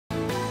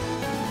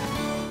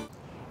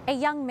A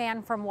young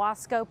man from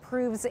Wasco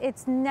proves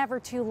it's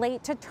never too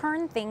late to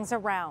turn things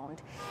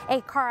around.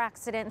 A car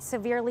accident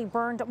severely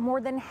burned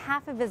more than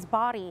half of his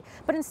body,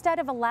 but instead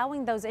of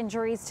allowing those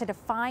injuries to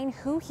define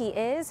who he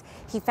is,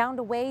 he found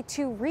a way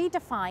to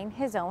redefine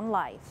his own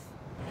life.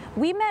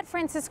 We met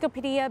Francisco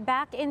Padilla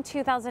back in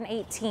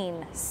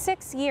 2018,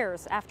 6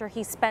 years after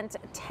he spent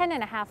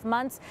 10.5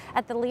 months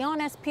at the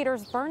Leones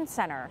Peters Burn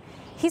Center.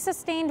 He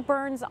sustained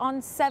burns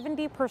on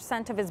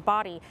 70% of his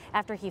body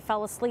after he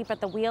fell asleep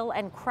at the wheel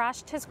and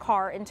crashed his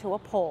car into a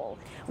pole.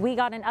 We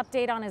got an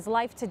update on his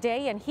life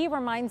today, and he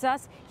reminds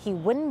us he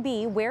wouldn't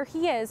be where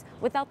he is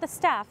without the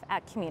staff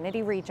at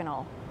Community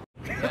Regional.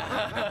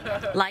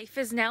 Life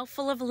is now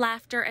full of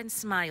laughter and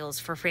smiles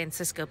for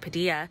Francisco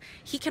Padilla.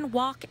 He can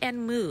walk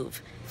and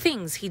move,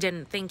 things he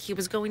didn't think he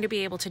was going to be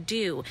able to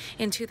do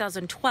in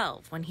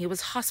 2012 when he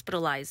was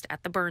hospitalized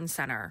at the burn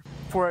center.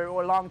 For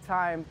a long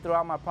time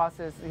throughout my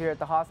process here at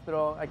the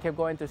hospital, I kept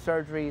going through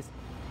surgeries.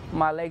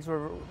 My legs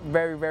were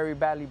very, very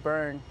badly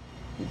burned,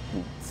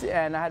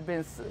 and I had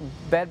been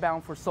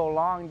bedbound for so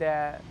long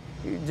that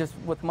just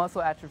with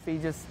muscle atrophy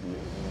just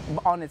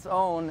on its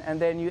own, and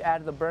then you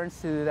add the burns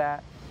to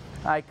that,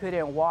 I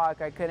couldn't walk.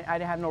 I didn't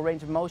have no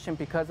range of motion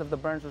because of the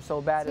burns were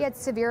so bad. He had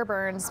severe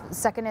burns,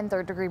 second and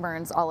third degree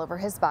burns all over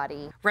his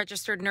body.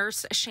 Registered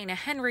nurse Shayna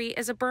Henry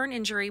is a burn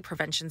injury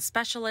prevention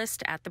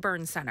specialist at the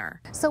burn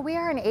center. So we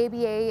are an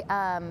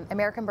ABA,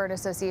 American Burn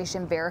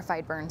Association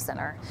verified burn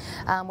center,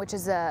 which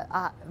is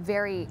a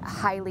very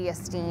highly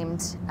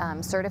esteemed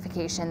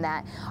certification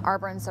that our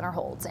burn center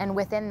holds. And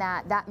within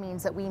that, that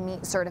means that we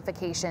meet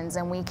certifications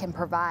and we can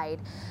provide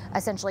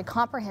essentially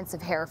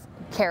comprehensive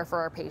care for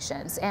our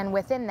patients. And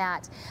within that,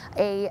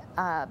 a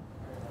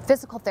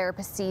physical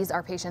therapist sees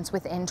our patients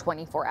within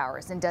 24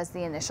 hours and does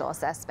the initial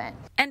assessment.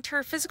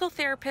 Enter physical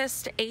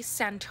therapist Ace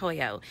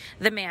Santoyo,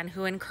 the man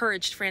who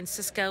encouraged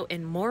Francisco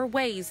in more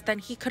ways than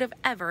he could have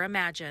ever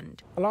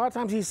imagined. A lot of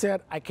times he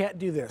said, I can't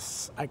do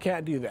this, I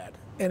can't do that.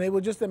 And it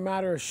was just a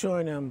matter of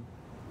showing him,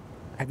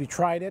 have you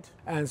tried it?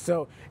 And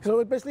so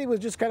it basically was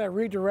just kind of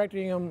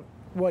redirecting him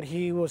what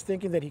he was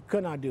thinking that he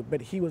could not do,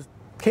 but he was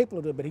capable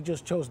of it, but he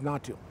just chose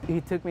not to.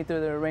 He took me through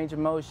the range of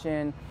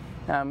motion.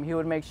 He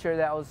would make sure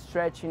that I was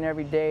stretching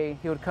every day.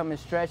 He would come and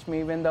stretch me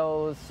even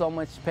though it was so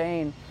much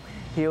pain.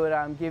 He would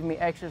give me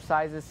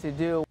exercises to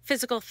do.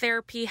 Physical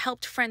therapy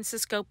helped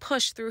Francisco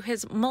push through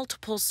his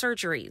multiple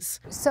surgeries.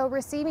 So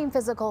receiving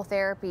physical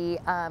therapy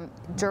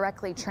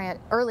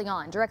early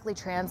on directly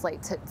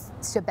translates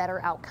to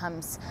better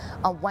outcomes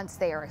once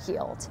they are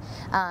healed.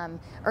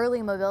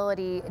 Early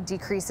mobility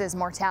decreases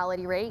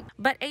mortality rate.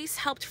 But Ace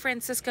helped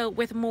Francisco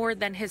with more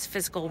than his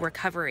physical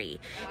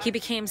recovery. He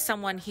became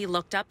someone he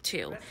looked up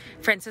to.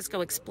 Francisco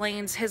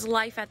explains his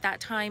life at that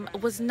time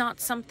was not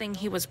something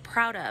he was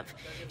proud of.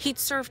 He'd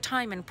served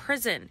time in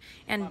prison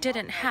and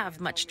didn't have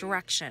much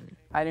direction.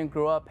 I didn't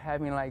grow up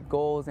having like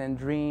goals and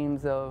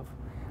dreams of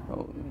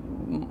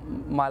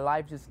my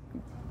life just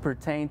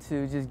pertained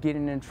to just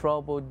getting in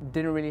trouble.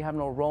 Didn't really have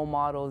no role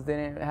models,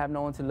 didn't have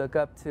no one to look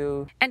up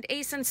to. And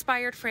Ace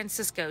inspired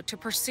Francisco to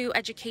pursue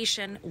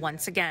education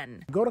once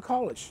again. Go to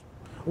college.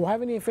 Well,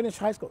 haven't even finished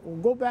high school. Well,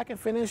 go back and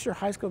finish your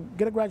high school,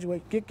 get a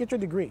graduate, get your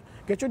degree,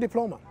 get your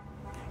diploma,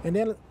 and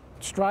then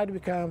strive to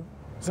become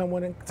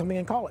something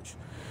in college.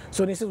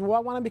 So he says, well, I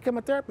want to become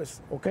a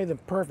therapist. Okay, then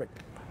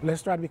perfect.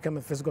 Let's try to become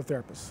a physical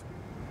therapist.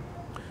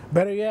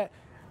 Better yet,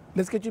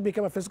 let's get you to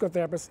become a physical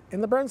therapist in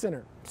the burn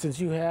center, since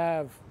you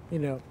have,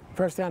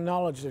 first-hand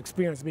knowledge and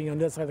experience being on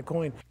the other side of the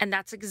coin. And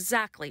that's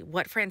exactly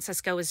what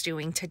Francisco is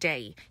doing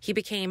today. He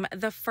became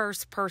the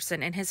first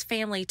person in his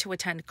family to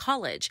attend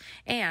college,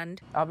 and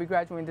I'll be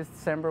graduating this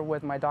December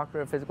with my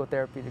doctorate of physical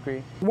therapy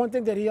degree. One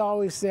thing that he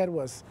always said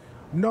was,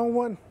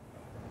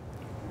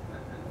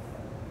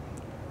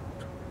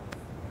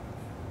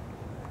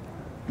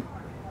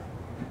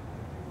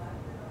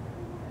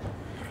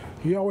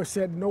 He always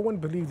said, no one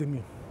believed in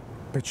me,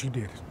 but you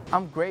did.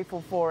 I'm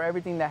grateful for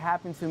everything that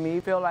happened to me. I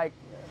feel like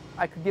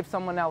I could give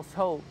someone else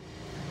hope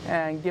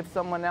and give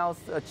someone else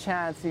a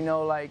chance,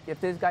 like if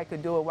this guy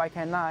could do it, why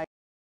can't I?